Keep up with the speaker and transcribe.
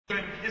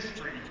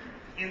history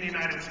in the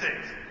United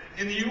States.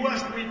 In the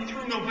U.S.,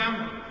 through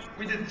November,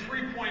 we did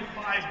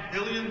 $3.5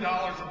 billion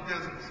of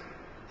business.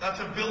 That's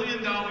 $1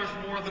 billion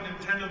more than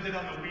Nintendo did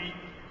on the Wii,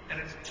 and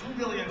it's $2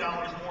 billion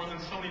more than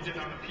Sony did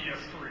on the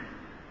PS3.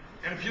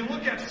 And if you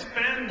look at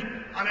spend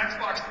on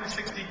Xbox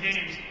 360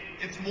 games,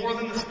 it's more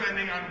than the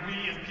spending on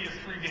Wii and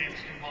PS3 games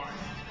combined.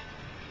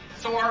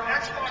 So our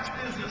Xbox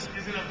business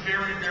is in a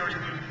very, very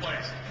good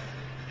place.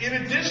 In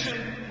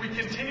addition, we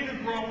continue to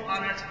grow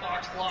on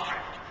Xbox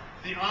Live,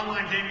 the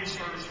online gaming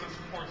service that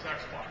supports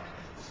Xbox.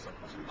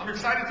 I'm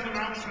excited to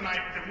announce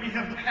tonight that we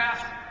have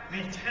passed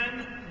the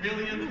 10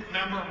 million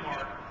member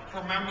mark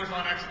for members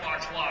on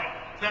Xbox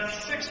Live.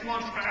 That's 6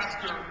 months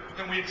faster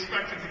than we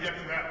expected to get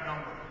to that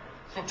number.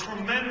 So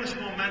tremendous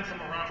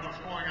momentum around what's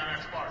going on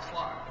Xbox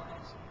Live.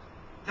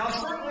 Now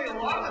certainly a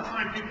lot of the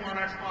time people on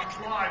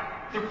Xbox Live,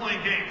 they're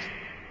playing games.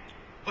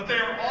 But they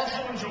are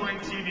also enjoying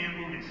TV and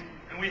movies.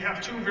 And we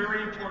have two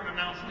very important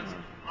announcements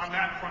on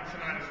that front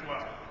tonight as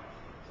well.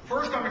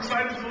 First, I'm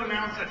excited to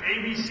announce that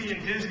ABC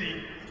and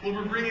Disney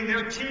will be bringing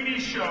their TV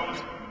shows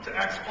to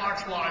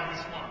Xbox Live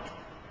this month.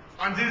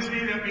 On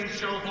Disney, that means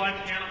shows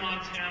like Hannah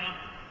Montana,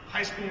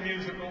 High School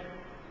Musical.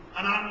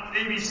 And on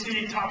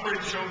ABC,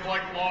 top-rated shows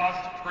like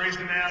Lost, Grey's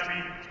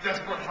Anatomy,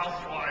 Desperate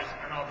Housewives,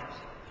 and others.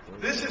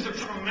 This is a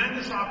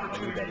tremendous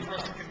opportunity for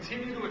us to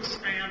continue to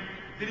expand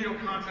video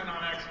content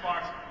on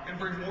Xbox and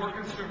bring more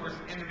consumers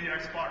into the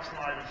Xbox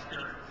Live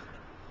experience.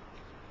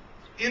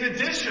 In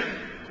addition,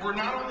 we're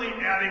not only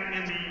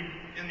adding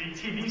in the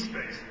TV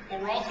space,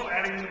 but we're also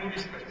adding in the movie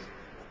space.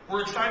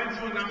 We're excited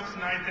to announce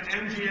tonight that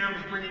MGM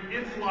is bringing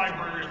its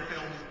library of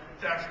films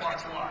to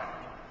Xbox Live.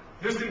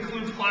 This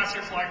includes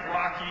classics like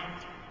Rocky,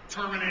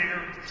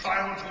 Terminator,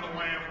 Silence of the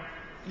Lambs,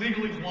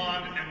 Legally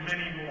Blonde, and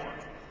many more.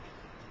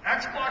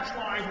 Xbox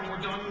Live, when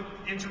we're done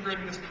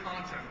integrating this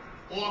content,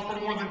 will offer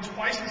more than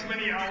twice as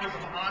many hours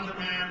of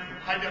on-demand,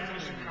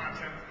 high-definition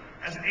content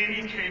as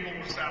any cable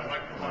or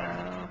satellite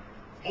provider.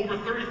 Over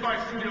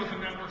 35 studios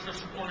and networks are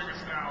supporting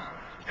us now,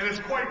 and it's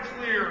quite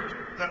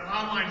clear that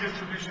online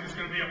distribution is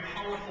going to be a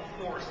powerful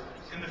force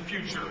in the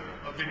future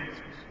of video.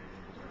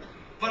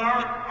 But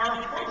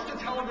our approach to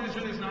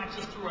television is not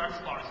just through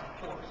Xbox,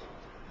 of course.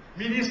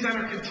 Media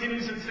Center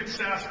continues its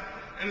success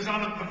and is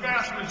on the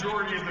vast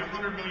majority of the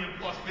 100 million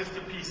plus Vista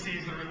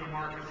PCs that are in the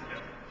market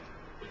today.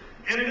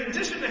 And in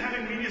addition to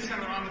having Media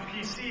Center on the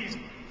PCs,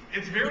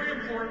 it's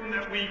very important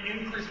that we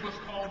increase what's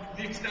called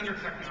the extender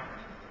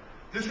technology.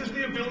 This is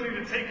the ability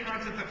to take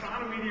content that's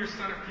on a Media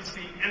Center PC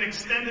and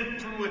extend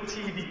it through a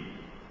TV.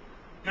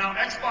 Now,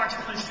 Xbox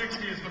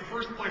 360 is the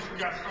first place we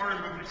got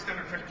started with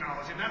extender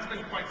technology, and that's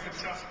been quite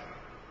successful.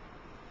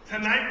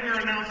 Tonight, we are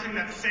announcing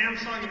that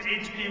Samsung and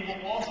HP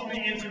will also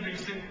be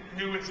introducing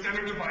new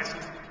extender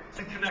devices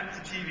to connect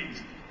to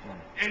TVs.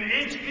 And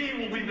HP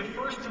will be the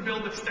first to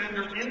build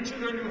extender into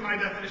their new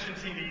high-definition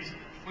TVs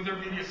with their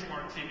Media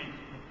Smart TV.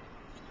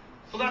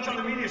 So that's on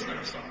the Media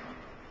Center side.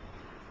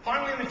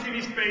 Finally, in the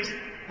TV space,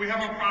 we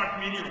have our product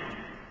Media Room.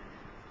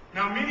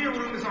 Now, Media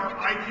Room is our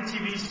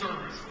IPTV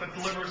service that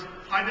delivers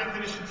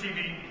high-definition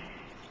TV,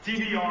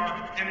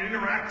 DVR, and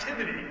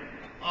interactivity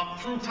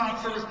through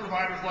top service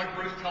providers like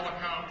British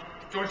Telecom,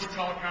 Deutsche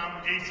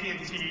Telekom,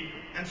 AT&T,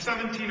 and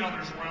 17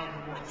 others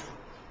around the world.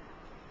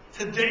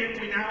 To date,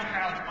 we now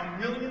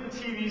have 1 million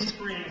TV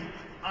screens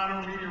on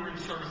our Media Room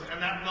service,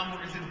 and that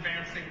number is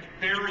advancing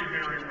very,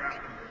 very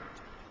rapidly.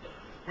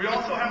 We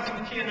also have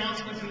some key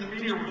announcements in the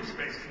Media Room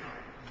space tonight.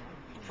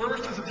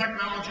 First is a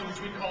technology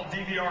which we call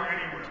DVR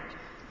Anywhere.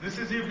 This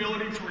is the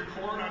ability to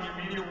record on your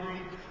Media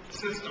Room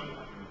system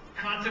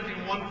content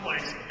in one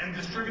place and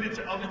distribute it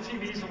to other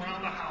TVs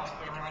around the house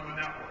that are on the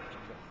network.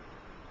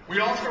 We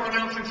also are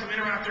announcing some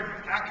interactive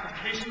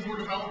applications we're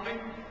developing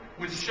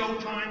with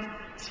Showtime,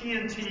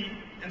 TNT,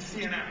 and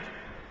CNN.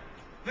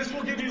 This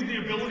will give you the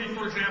ability,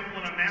 for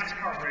example, in a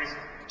NASCAR race,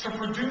 to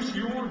produce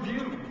your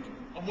view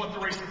of what the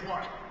race is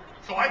like.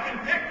 So I can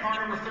pick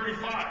car number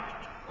 35,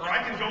 or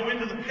I can go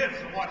into the pits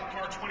and watch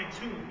car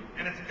 22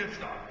 and its pit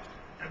stop,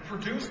 and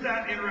produce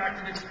that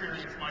interactive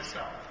experience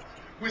myself.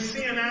 With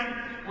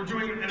CNN, we're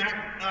doing an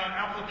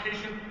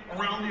application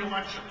around the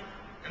election,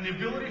 and the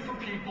ability for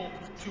people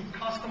to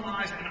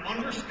customize and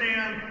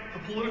understand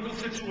the political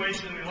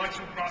situation in the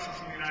election process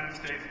in the United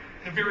States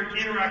in a very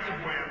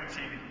interactive way on the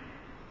TV.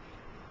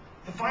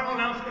 The final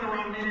announcement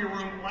around Media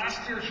Room,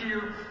 last year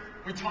here,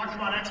 we talked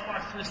about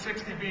Xbox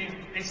 360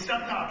 being a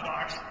set-top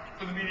box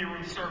for the Media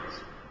Room service.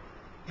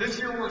 This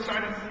year, we're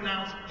excited to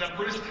announce that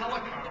British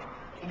Telecom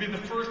will be the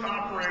first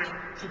operator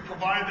to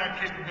provide that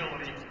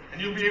capability,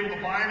 and you'll be able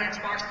to buy an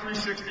Xbox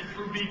 360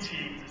 through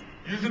BT,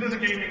 use it as a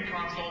gaming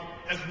console,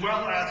 as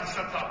well as a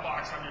set-top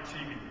box on your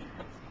TV.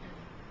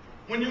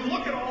 When you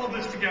look at all of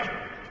this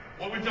together,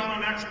 what we've done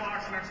on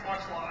Xbox and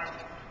Xbox Live,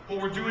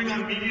 what we're doing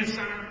on Media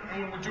Center,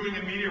 and what we're doing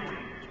in Media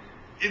Room,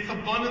 it's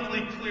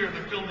abundantly clear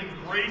that building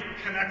great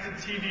connected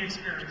TV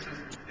experiences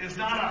is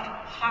not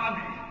a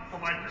hobby for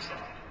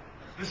Microsoft.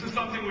 This is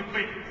something we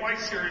take quite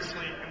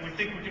seriously, and we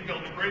think we can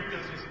build a great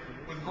business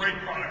with great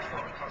products for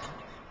our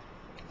customers.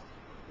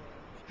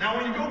 Now,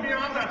 when you go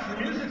beyond that to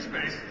the music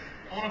space,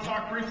 I want to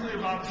talk briefly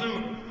about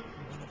Zoom.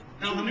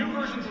 Now, the new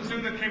versions of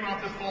Zoom that came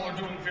out this fall are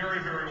doing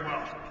very, very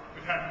well.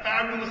 We've had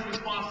fabulous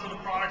response to the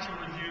products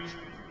and reviews,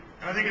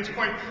 and I think it's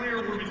quite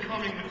clear we're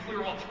becoming the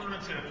clear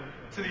alternative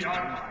to the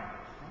iPod.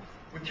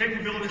 With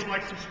capabilities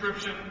like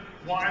subscription,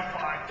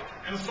 Wi-Fi,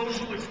 and a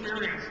social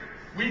experience,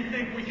 we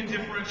think we can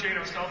differentiate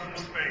ourselves in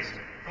the space,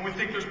 and we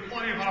think there's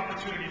plenty of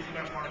opportunity for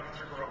that market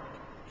to grow.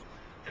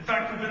 In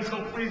fact, we've been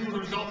so pleased with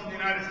the results in the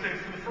United States.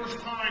 For the first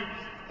time,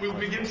 we'll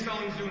begin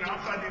selling Zoom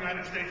outside the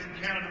United States and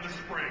Canada this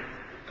spring,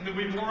 and there'll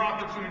be more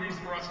opportunities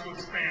for us to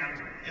expand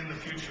in the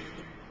future.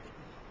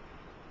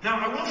 Now,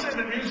 I will say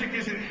that music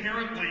is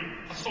inherently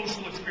a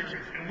social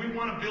experience, and we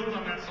want to build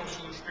on that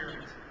social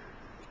experience.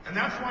 And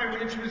that's why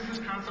we introduced this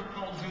concept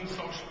called Zoom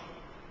Social.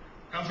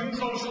 Now, Zoom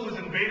Social is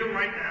in beta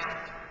right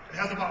now. It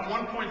has about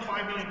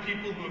 1.5 million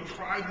people who have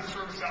tried the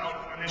service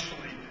out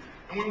initially.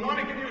 And we want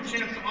to give you a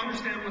chance to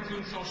understand what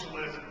Zoom Social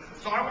is.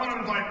 So I want to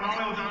invite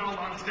Molly O'Donnell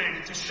on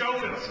stage to show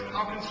us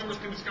how consumers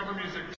can discover music.